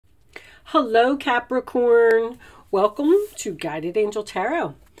Hello, Capricorn. Welcome to Guided Angel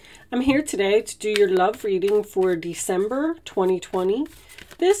Tarot. I'm here today to do your love reading for December 2020.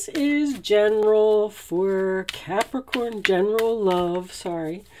 This is general for Capricorn, general love,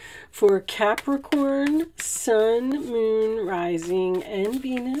 for Capricorn, Sun, Moon, Rising, and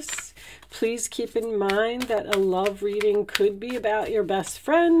Venus. Please keep in mind that a love reading could be about your best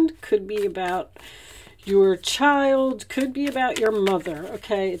friend, could be about your child, could be about your mother,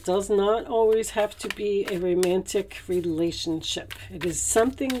 okay? It does not always have to be a romantic relationship. It is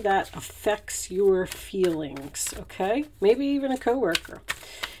something that affects your feelings, okay? Maybe even a coworker.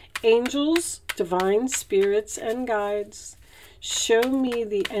 Angels, divine spirits, and guides, show me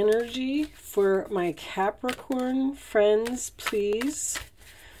the energy for my Capricorn friends, please,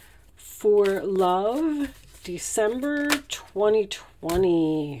 for love, December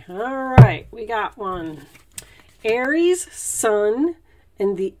 2020. All right, we got one. Aries, Sun,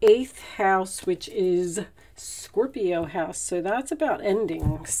 in the 8th house, which is Scorpio house. So that's about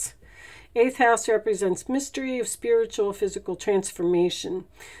endings. 8th house represents mystery of spiritual, physical transformation.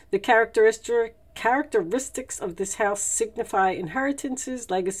 The characteristics of this house signify inheritances,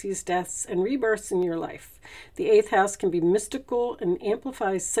 legacies, deaths, and rebirths in your life. The 8th house can be mystical and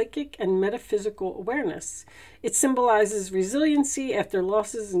amplifies psychic and metaphysical awareness. It symbolizes resiliency after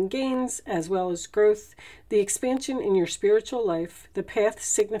losses and gains, as well as growth, the expansion in your spiritual life. The path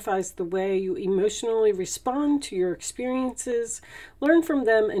signifies the way you emotionally respond to your experiences, learn from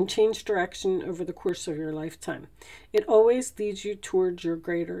them, and change direction over the course of your lifetime. It always leads you towards your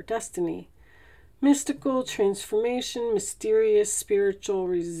greater destiny. Mystical, transformation, mysterious, spiritual,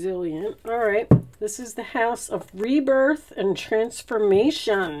 resilient. All right, this is the house of rebirth and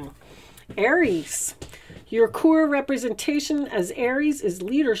transformation. Aries, your core representation as Aries is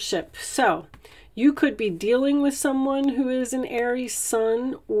leadership. So you could be dealing with someone who is an Aries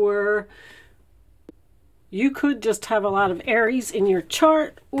sun, or you could just have a lot of Aries in your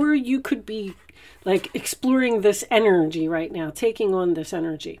chart, or you could be like exploring this energy right now, taking on this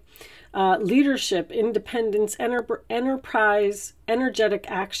energy. Leadership, independence, enterprise, energetic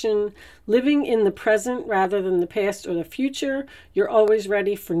action, living in the present rather than the past or the future. You're always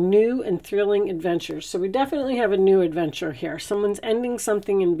ready for new and thrilling adventures. So we definitely have a new adventure here. Someone's ending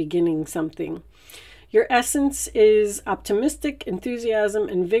something and beginning something. Your essence is optimistic, enthusiasm,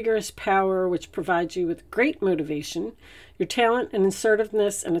 and vigorous power, which provides you with great motivation. Your talent and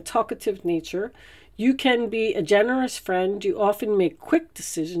assertiveness and a talkative nature. You can be a generous friend. You often make quick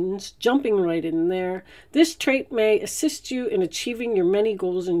decisions, jumping right in there. This trait may assist you in achieving your many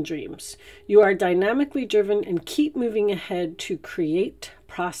goals and dreams. You are dynamically driven and keep moving ahead to create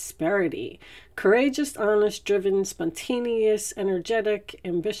prosperity. Courageous, honest, driven, spontaneous, energetic,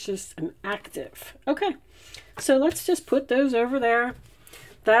 ambitious, and active. Okay, so let's just put those over there.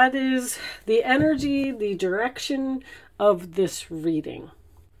 That is the energy, the direction of this reading.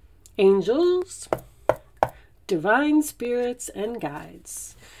 Angels, divine spirits, and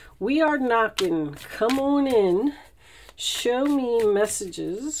guides, we are knocking. Come on in. Show me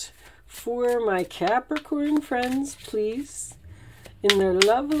messages for my Capricorn friends, please, in their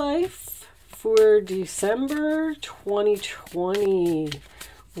love life for December 2020.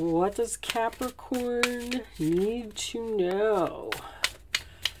 What does Capricorn need to know?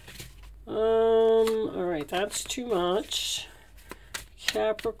 All right, that's too much.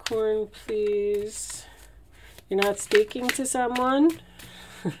 Capricorn, please. You're not speaking to someone?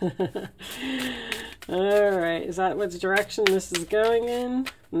 All right. Is that what direction this is going in?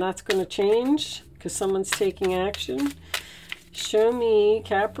 And that's going to change because someone's taking action. Show me,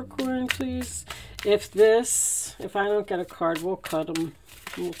 Capricorn, please. If I don't get a card, we'll cut them.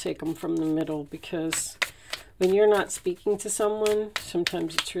 We'll take them from the middle, because when you're not speaking to someone,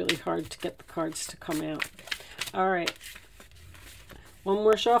 sometimes it's really hard to get the cards to come out. All right. One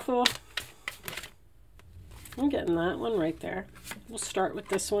more shuffle. I'm getting that one right there. We'll start with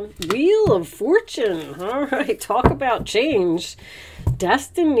this one. Wheel of Fortune. All right. Talk about change.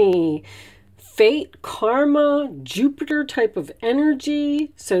 Destiny. Fate, karma, Jupiter type of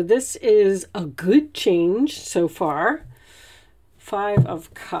energy. So this is a good change so far. 5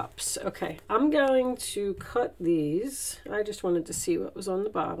 of Cups. Okay. I'm going to cut these. I just wanted to see what was on the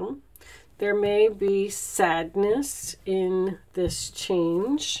bottom. There may be sadness in this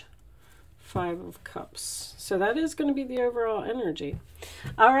change. 5 of Cups. So that is going to be the overall energy.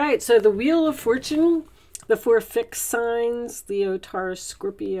 All right. So the Wheel of Fortune, the 4 fixed signs, Leo, Taurus,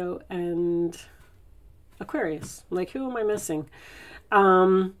 Scorpio, and Aquarius. Like, who am I missing?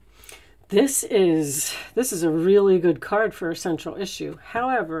 This is a really good card for a central issue.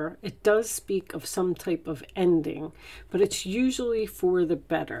 However, it does speak of some type of ending, but it's usually for the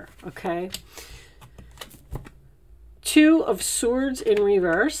better, okay? Two of Swords in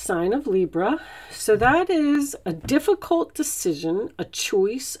reverse, sign of Libra. So that is a difficult decision, a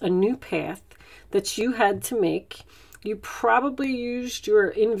choice, a new path that you had to make. You probably used your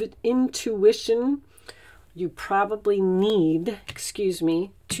intuition. You probably need,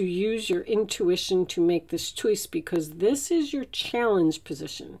 to use your intuition to make this choice, because this is your challenge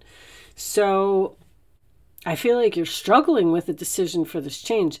position. So I feel like you're struggling with a decision for this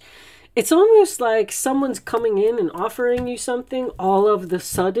change. It's almost like someone's coming in and offering you something all of the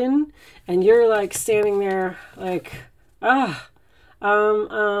sudden, and you're like standing there like, like,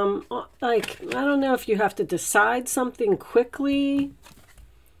 I don't know if you have to decide something quickly.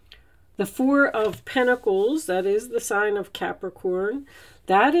 The Four of Pentacles, that is the sign of Capricorn,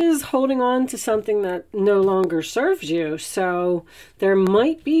 that is holding on to something that no longer serves you. So there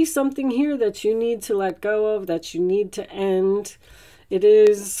might be something here that you need to let go of, that you need to end. It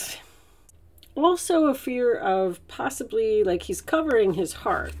is also a fear of possibly, like, he's covering his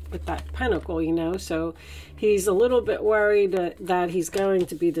heart with that pentacle, you know, so he's a little bit worried that he's going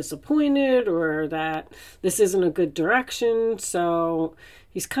to be disappointed, or that this isn't a good direction. So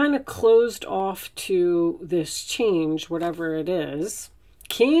he's kind of closed off to this change, whatever it is.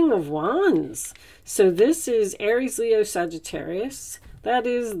 King of Wands. So this is Aries, Leo, Sagittarius. That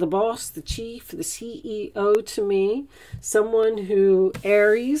is the boss, the chief, the CEO to me. Someone who,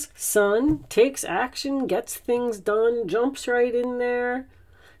 Aries, sun, takes action, gets things done, jumps right in there.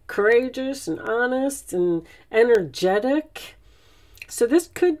 Courageous and honest and energetic. So this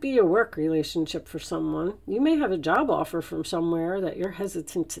could be a work relationship for someone. You may have a job offer from somewhere that you're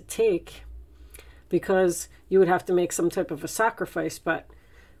hesitant to take because you would have to make some type of a sacrifice. But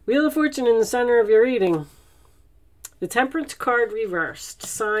Wheel of Fortune in the center of your reading. The Temperance card reversed,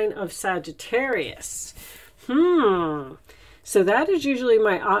 sign of Sagittarius. So that is usually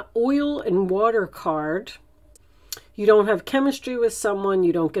my oil and water card. You don't have chemistry with someone.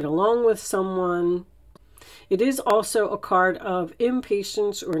 You don't get along with someone. It is also a card of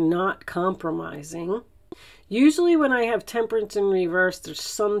impatience or not compromising. Usually when I have Temperance in reverse, there's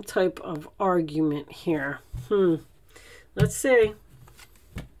some type of argument here. Let's see.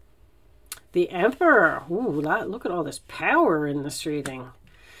 The Emperor. Ooh, look at all this power in this reading.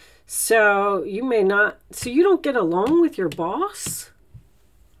 So you may not, so you don't get along with your boss?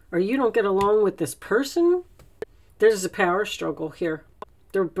 Or you don't get along with this person? There's a power struggle here.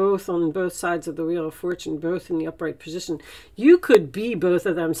 They're both on both sides of the Wheel of Fortune, both in the upright position. You could be both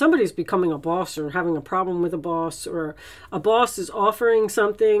of them. Somebody's becoming a boss or having a problem with a boss, or a boss is offering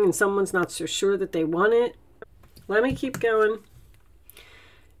something and someone's not so sure that they want it. Let me keep going.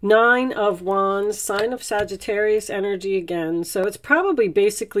 Nine of Wands, sign of Sagittarius energy again. So it's probably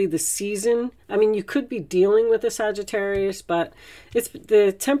basically the season. I mean, you could be dealing with a Sagittarius, but it's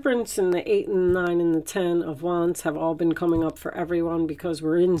the Temperance and the 8 and the 9 and the 10 of Wands have all been coming up for everyone because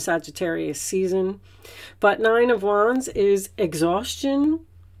we're in Sagittarius season. But Nine of Wands is exhaustion,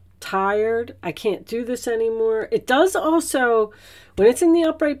 tired, I can't do this anymore. It does also, when it's in the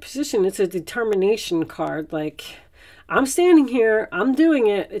upright position, it's a determination card, like, I'm standing here, I'm doing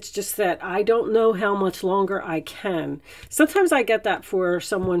it. It's just that I don't know how much longer I can. Sometimes I get that for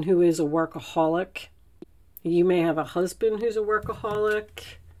someone who is a workaholic. You may have a husband who's a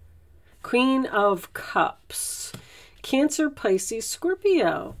workaholic. Queen of Cups. Cancer, Pisces,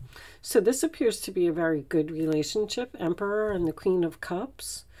 Scorpio. So this appears to be a very good relationship. Emperor and the Queen of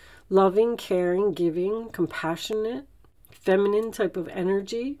Cups. Loving, caring, giving, compassionate, feminine type of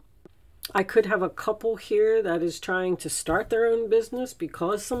energy. I could have a couple here that is trying to start their own business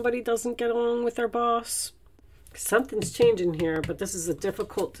because somebody doesn't get along with their boss. Something's changing here, but this is a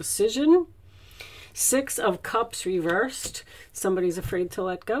difficult decision. Six of Cups reversed. Somebody's afraid to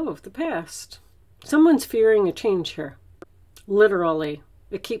let go of the past. Someone's fearing a change here. Literally.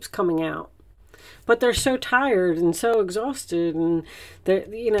 It keeps coming out. But they're so tired and so exhausted, and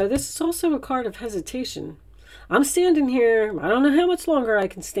you know, this is also a card of hesitation. I'm standing here. I don't know how much longer I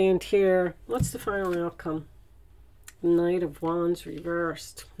can stand here. What's the final outcome? Knight of Wands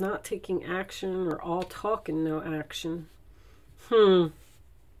reversed. Not taking action, or all talk and no action.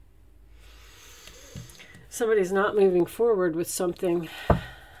 Somebody's not moving forward with something.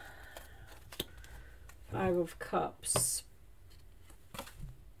 Five of Cups.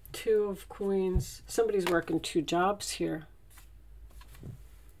 Two of Coins. Somebody's working two jobs here.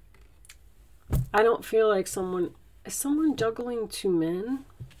 I don't feel like is someone juggling two men?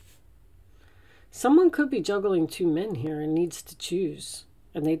 Someone could be juggling two men here and needs to choose.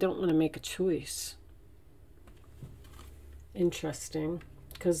 and they don't want to make a choice. Interesting,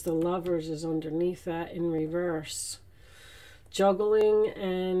 because the Lovers is underneath that in reverse. Juggling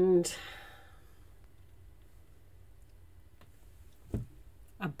and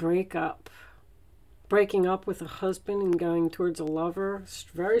a breakup. Breaking up with a husband and going towards a lover.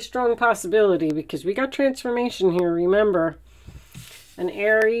 Very strong possibility, because we got transformation here, remember. An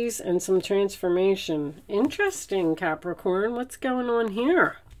Aries and some transformation. Interesting, Capricorn. What's going on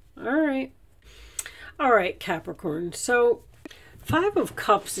here? All right. All right, Capricorn. So, 5 of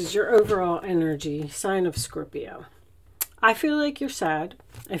Cups is your overall energy, sign of Scorpio. I feel like you're sad.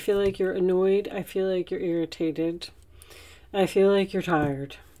 I feel like you're annoyed. I feel like you're irritated. I feel like you're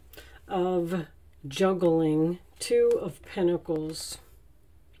tired of juggling. 2 of Pentacles.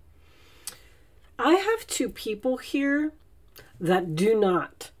 I have 2 people here that do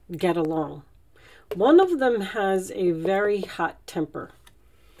not get along. One of them has a very hot temper.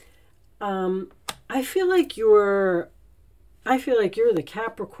 I feel like you're the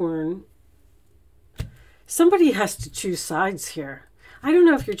Capricorn. Somebody has to choose sides here. I don't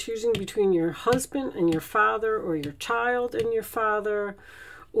know if you're choosing between your husband and your father, or your child and your father,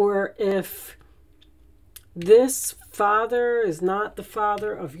 or if this father is not the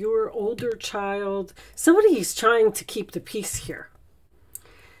father of your older child. Somebody is trying to keep the peace here.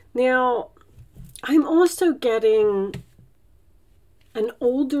 Now, I'm also getting an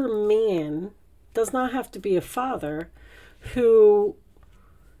older man, does not have to be a father, who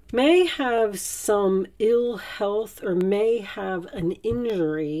may have some ill health or may have an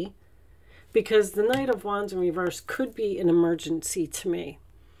injury, because the Knight of Wands in reverse could be an emergency to me.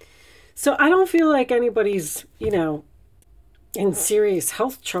 So I don't feel like anybody's, in serious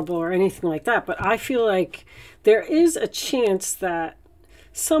health trouble or anything like that, but I feel like there is a chance that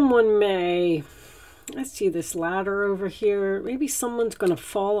someone may, let's see this ladder over here, maybe someone's going to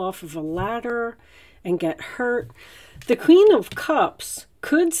fall off of a ladder and get hurt. The Queen of Cups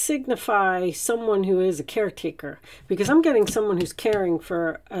could signify someone who is a caretaker, because I'm getting someone who's caring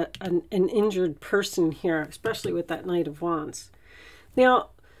for an injured person here, especially with that Knight of Wands. Now,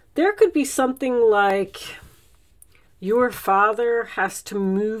 there could be something like your father has to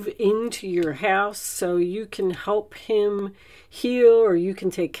move into your house so you can help him heal, or you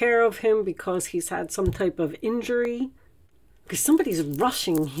can take care of him because he's had some type of injury. Because somebody's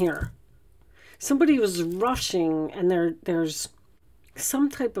rushing here. Somebody was rushing, and there's some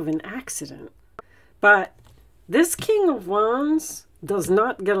type of an accident. But this King of Wands does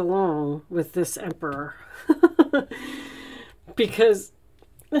not get along with this Emperor. Because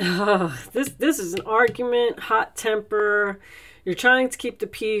this is an argument, hot temper. You're trying to keep the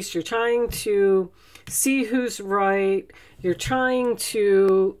peace. You're trying to see who's right. You're trying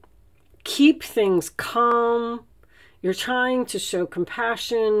to keep things calm. You're trying to show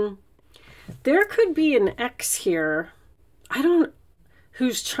compassion. There could be an ex here,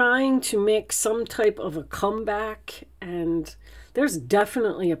 who's trying to make some type of a comeback, and there's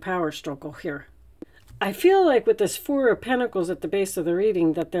definitely a power struggle here. I feel like with this 4 of Pentacles at the base of the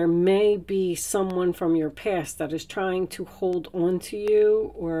reading, that there may be someone from your past that is trying to hold on to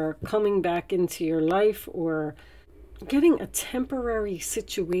you, or coming back into your life, or getting a temporary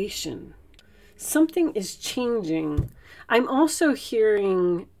situation. Something is changing. I'm also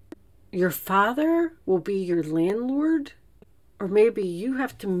hearing your father will be your landlord, or maybe you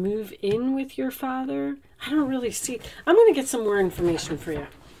have to move in with your father. I don't really see. I'm going to get some more information for you.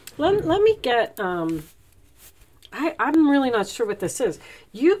 Let me get, I'm really not sure what this is.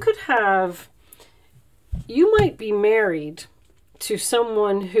 You might be married to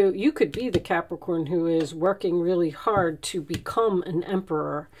someone who, you could be the Capricorn who is working really hard to become an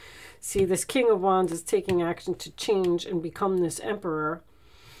emperor. See, this King of Wands is taking action to change and become this emperor,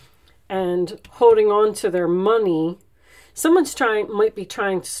 and holding on to their money. Someone's might be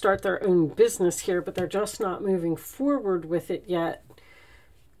trying to start their own business here, but they're just not moving forward with it yet,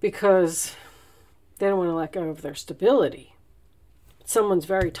 because they don't want to let go of their stability. Someone's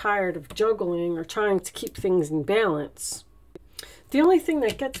very tired of juggling or trying to keep things in balance. The only thing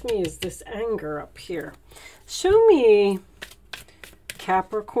that gets me is this anger up here. Show me,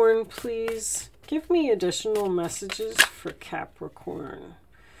 Capricorn, please. Give me additional messages for Capricorn.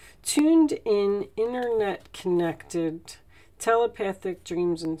 Tuned in, internet connected, telepathic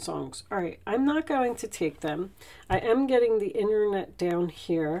dreams and songs. All right, I'm not going to take them. I am getting the internet down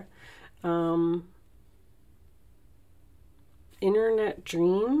here. Internet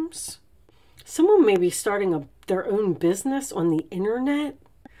dreams. Someone may be starting their own business on the internet,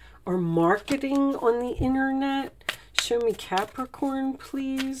 or marketing on the internet. Show me Capricorn,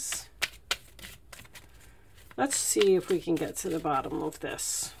 please. Let's see if we can get to the bottom of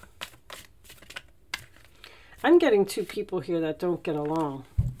this. I'm getting two people here that don't get along.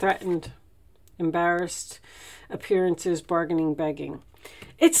 Threatened, embarrassed, appearances, bargaining, begging.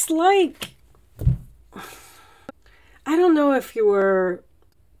 It's like, I don't know if your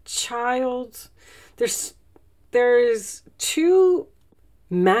child, there's two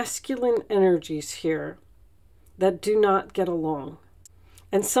masculine energies here that do not get along.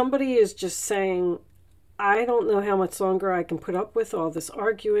 And somebody is just saying, I don't know how much longer I can put up with all this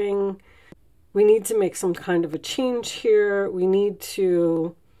arguing. We need to make some kind of a change here. We need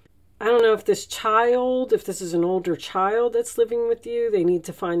to, I don't know if this child, if this is an older child that's living with you, they need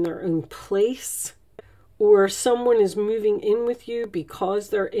to find their own place. Or someone is moving in with you because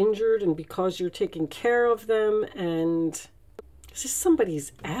they're injured and because you're taking care of them. And is this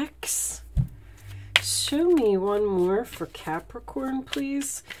somebody's ex? Show me one more for Capricorn,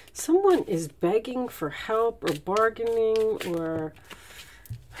 please. Someone is begging for help or bargaining or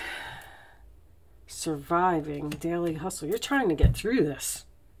surviving, daily hustle. You're trying to get through this.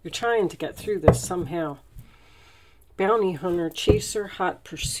 You're trying to get through this somehow. Bounty hunter, chaser, hot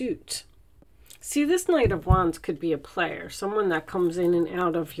pursuit. See, this Knight of Wands could be a player. Someone that comes in and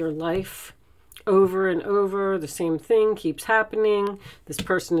out of your life over and over. The same thing keeps happening. This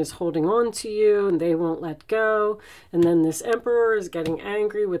person is holding on to you and they won't let go. And then this Emperor is getting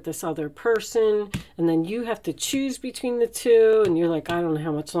angry with this other person. And then you have to choose between the two. And you're like, I don't know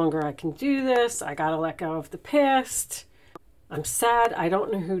how much longer I can do this. I got to let go of the past. I'm sad. I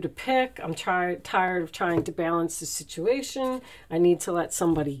don't know who to pick. I'm tired of trying to balance the situation. I need to let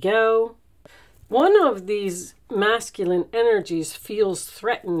somebody go. One of these masculine energies feels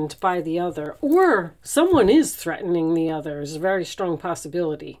threatened by the other, or someone is threatening the other. Is a very strong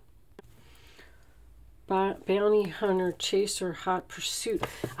possibility. Bounty hunter, chaser, hot pursuit.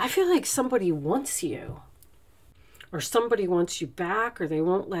 I feel like somebody wants you, or somebody wants you back, or they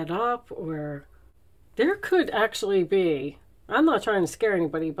won't let up, or there could actually be, I'm not trying to scare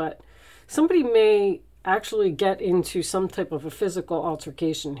anybody, but somebody may actually get into some type of a physical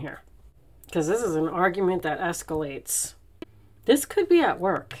altercation here. Because this is an argument that escalates. This could be at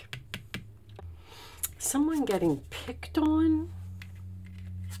work. Someone getting picked on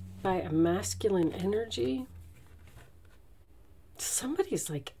by a masculine energy. Somebody's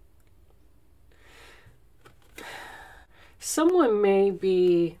like... Someone may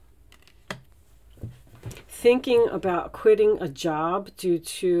be thinking about quitting a job due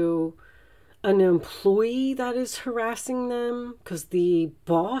to an employee that is harassing them because the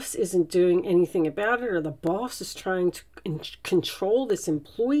boss isn't doing anything about it, or the boss is trying to control this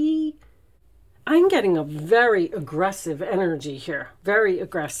employee. I'm getting a very aggressive energy here. Very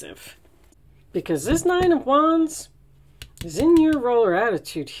aggressive. Because this Nine of Wands is in your roller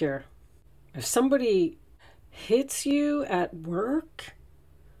attitude here. If somebody hits you at work,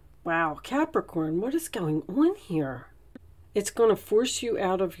 wow, Capricorn, what is going on here? It's going to force you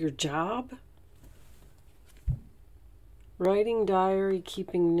out of your job. Writing diary,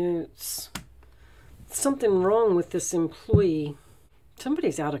 keeping notes. Something wrong with this employee.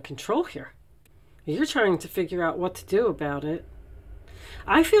 Somebody's out of control here. You're trying to figure out what to do about it.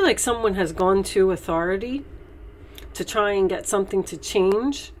 I feel like someone has gone to authority to try and get something to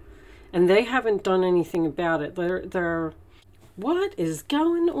change, and they haven't done anything about it. They're what is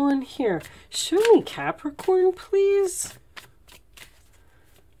going on here? Show me Capricorn, please.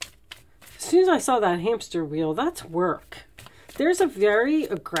 As soon as I saw that hamster wheel, that's work. There's a very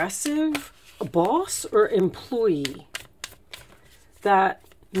aggressive boss or employee that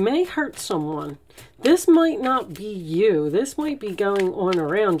may hurt someone. This might not be you. This might be going on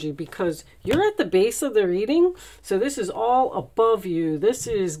around you because you're at the base of the reading. So this is all above you. This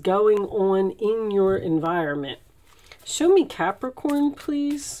is going on in your environment. Show me Capricorn,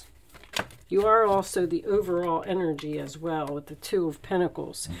 please. You are also the overall energy as well with the Two of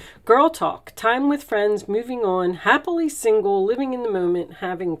Pentacles. Girl talk, time with friends, moving on, happily single, living in the moment,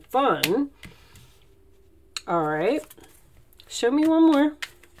 having fun. All right. Show me one more.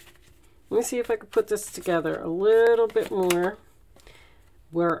 Let me see if I can put this together a little bit more.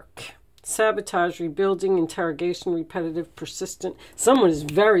 Work, sabotage, rebuilding, interrogation, repetitive, persistent. Someone is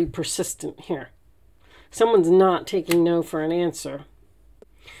very persistent here. Someone's not taking no for an answer.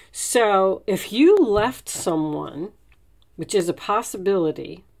 So if you left someone, which is a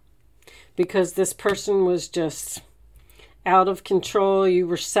possibility, because this person was just out of control, you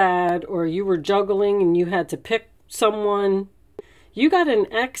were sad, or you were juggling and you had to pick someone, you got an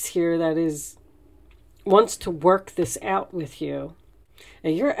ex here that wants to work this out with you.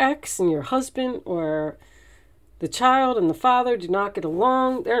 And your ex and your husband or The child and the father do not get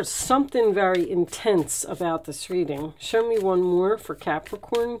along. There's something very intense about this reading. Show me one more for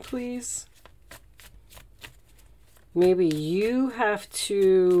Capricorn, please. Maybe you have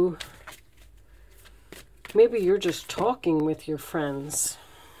to... Maybe you're just talking with your friends.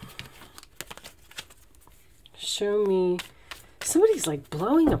 Show me... Somebody's like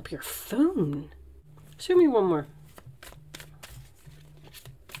blowing up your phone. Show me one more.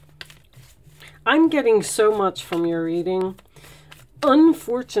 I'm getting so much from your reading.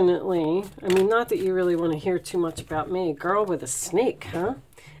 Unfortunately, I mean, not that you really want to hear too much about me. Girl with a snake, huh?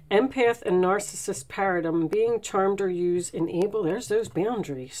 Empath and narcissist paradigm. Being charmed or used, enable. There's those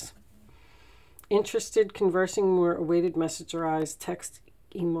boundaries. Interested, conversing more, awaited message arise, text,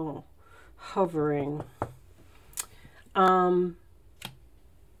 email, hovering.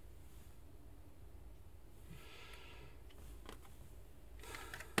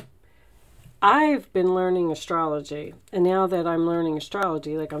 I've been learning astrology, and now that I'm learning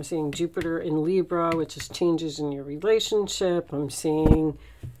astrology, like I'm seeing Jupiter in Libra, which is changes in your relationship. I'm seeing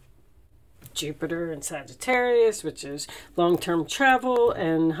Jupiter in Sagittarius, which is long-term travel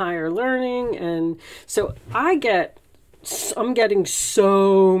and higher learning. And so I'm getting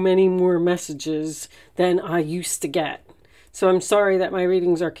so many more messages than I used to get. So I'm sorry that my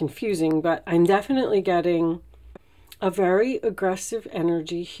readings are confusing, but I'm definitely getting a very aggressive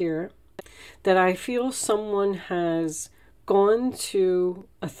energy here, that I feel someone has gone to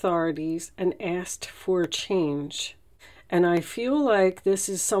authorities and asked for change. And I feel like this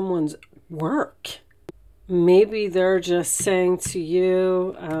is someone's work. Maybe they're just saying to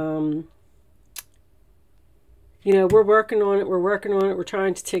you, you know, we're working on it, we're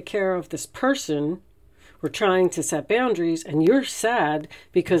trying to take care of this person, we're trying to set boundaries, and you're sad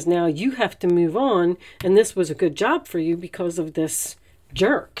because now you have to move on, and this was a good job for you because of this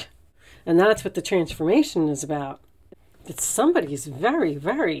jerk. And that's what the transformation is about. That somebody's very,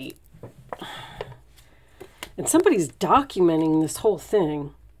 very... And somebody's documenting this whole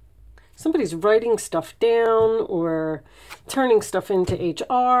thing. Somebody's writing stuff down or turning stuff into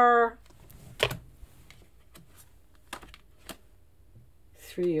HR.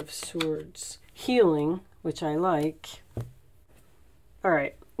 Three of Swords. Healing, which I like. All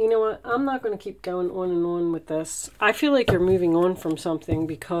right. You know what? I'm not going to keep going on and on with this. I feel like you're moving on from something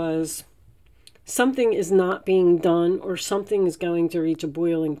because something is not being done or something is going to reach a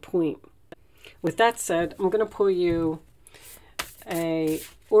boiling point. With that said, I'm going to pull you a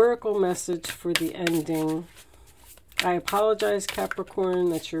oracle message for the ending. I apologize, Capricorn,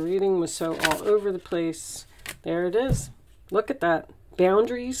 that your reading was so all over the place. There it is. Look at that.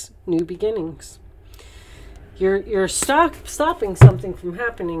 Boundaries, new beginnings. You're stopping something from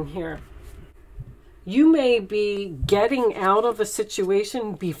happening here. You may be getting out of a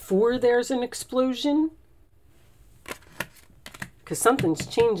situation before there's an explosion, because something's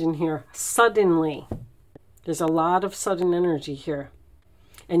changing here suddenly. There's a lot of sudden energy here.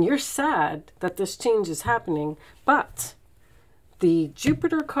 And you're sad that this change is happening, but the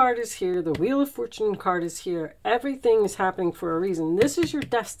Jupiter card is here, the Wheel of Fortune card is here. Everything is happening for a reason. This is your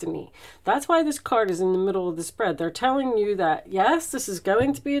destiny. That's why this card is in the middle of the spread. They're telling you that, yes, this is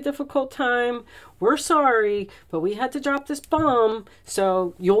going to be a difficult time. We're sorry, but we had to drop this bomb,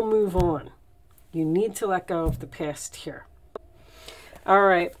 so you'll move on. You need to let go of the past here. All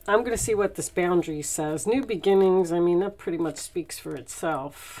right, I'm going to see what this boundary says. New beginnings, I mean, that pretty much speaks for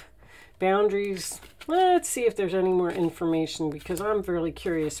itself. Boundaries, let's see if there's any more information, because I'm really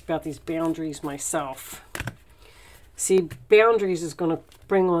curious about these boundaries myself. See, boundaries is going to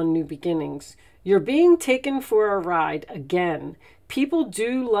bring on new beginnings. You're being taken for a ride again. People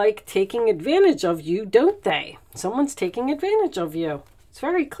do like taking advantage of you, don't they? Someone's taking advantage of you. It's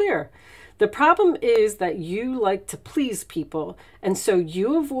very clear. The problem is that you like to please people, and so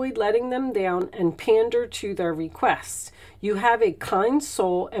you avoid letting them down and pander to their requests. You have a kind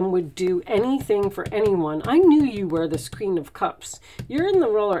soul and would do anything for anyone. I knew you were this Queen of Cups. You're in the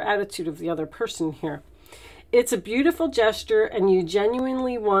role or attitude of the other person here. It's a beautiful gesture, and you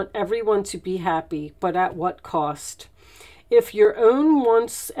genuinely want everyone to be happy, but at what cost? If your own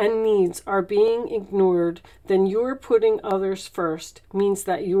wants and needs are being ignored, then you're putting others first, means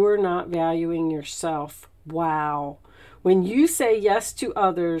that you're not valuing yourself. Wow. When you say yes to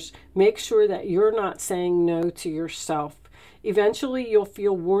others, make sure that you're not saying no to yourself. Eventually, you'll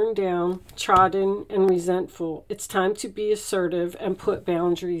feel worn down, trodden, and resentful. It's time to be assertive and put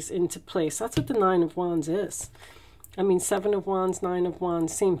boundaries into place. That's what the Nine of Wands is. I mean, Seven of Wands, Nine of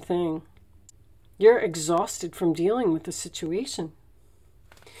Wands, same thing. You're exhausted from dealing with the situation.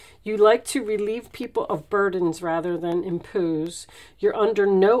 You like to relieve people of burdens rather than impose. You're under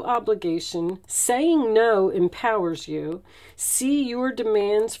no obligation. Saying no empowers you. See your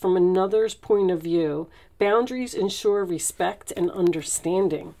demands from another's point of view. Boundaries ensure respect and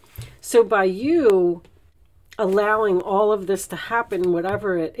understanding. So by you allowing all of this to happen,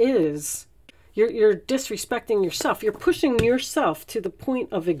 whatever it is, you're disrespecting yourself. You're pushing yourself to the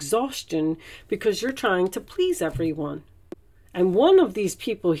point of exhaustion because you're trying to please everyone. And one of these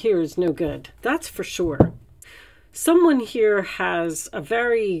people here is no good. That's for sure. Someone here has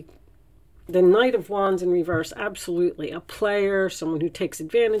the Knight of Wands in reverse, absolutely. A player, someone who takes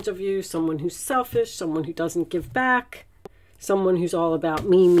advantage of you, someone who's selfish, someone who doesn't give back, someone who's all about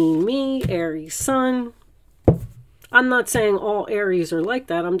me, me, me, Aries sun. I'm not saying all Aries are like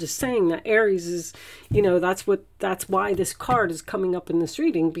that. I'm just saying that Aries is, that's why this card is coming up in this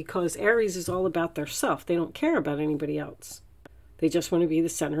reading, because Aries is all about their self. They don't care about anybody else. They just want to be the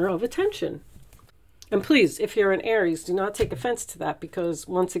center of attention. And please, if you're an Aries, do not take offense to that, because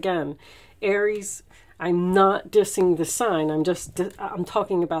once again, Aries, I'm not dissing the sign. I'm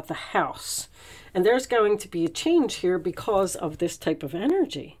talking about the house. And there's going to be a change here because of this type of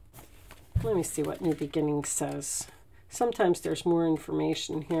energy. Let me see what New Beginning says. Sometimes there's more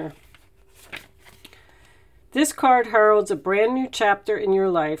information here. This card heralds a brand new chapter in your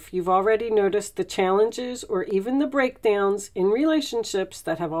life. You've already noticed the challenges or even the breakdowns in relationships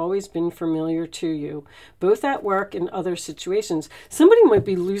that have always been familiar to you, both at work and other situations. Somebody might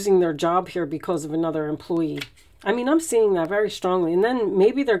be losing their job here because of another employee. I mean, I'm seeing that very strongly. And then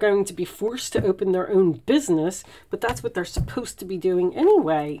maybe they're going to be forced to open their own business, but that's what they're supposed to be doing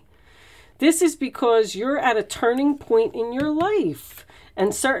anyway. This is because you're at a turning point in your life.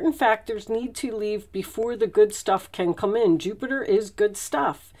 And certain factors need to leave before the good stuff can come in. Jupiter is good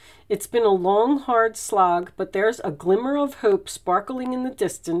stuff. It's been a long, hard slog, but there's a glimmer of hope sparkling in the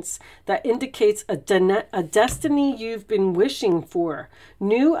distance that indicates a destiny you've been wishing for.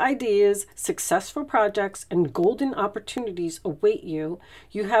 New ideas, successful projects, and golden opportunities await you.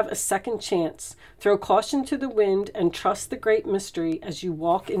 You have a second chance. Throw caution to the wind and trust the great mystery as you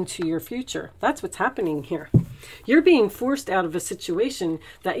walk into your future. That's what's happening here. You're being forced out of a situation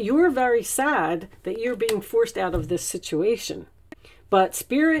that you're very sad that you're being forced out of this situation. But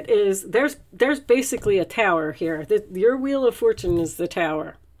Spirit is, there's basically a tower here. Your Wheel of Fortune is the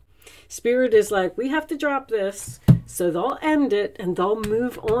tower. Spirit is like, we have to drop this, so they'll end it and they'll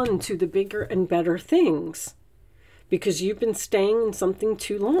move on to the bigger and better things. Because you've been staying in something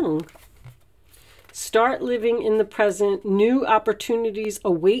too long. Start living in the present. New opportunities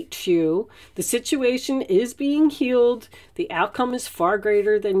await you. The situation is being healed. The outcome is far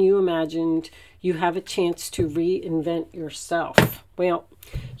greater than you imagined. You have a chance to reinvent yourself. Well,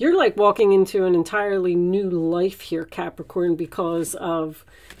 you're like walking into an entirely new life here, Capricorn, because of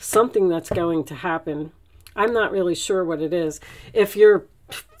something that's going to happen. I'm not really sure what it is. If your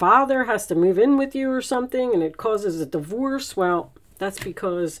father has to move in with you or something and it causes a divorce, well, that's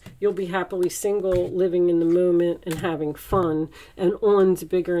because you'll be happily single, living in the moment and having fun and on to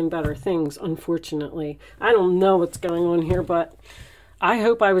bigger and better things, unfortunately. I don't know what's going on here, but I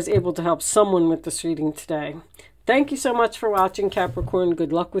hope I was able to help someone with this reading today. Thank you so much for watching, Capricorn.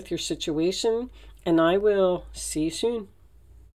 Good luck with your situation, and I will see you soon.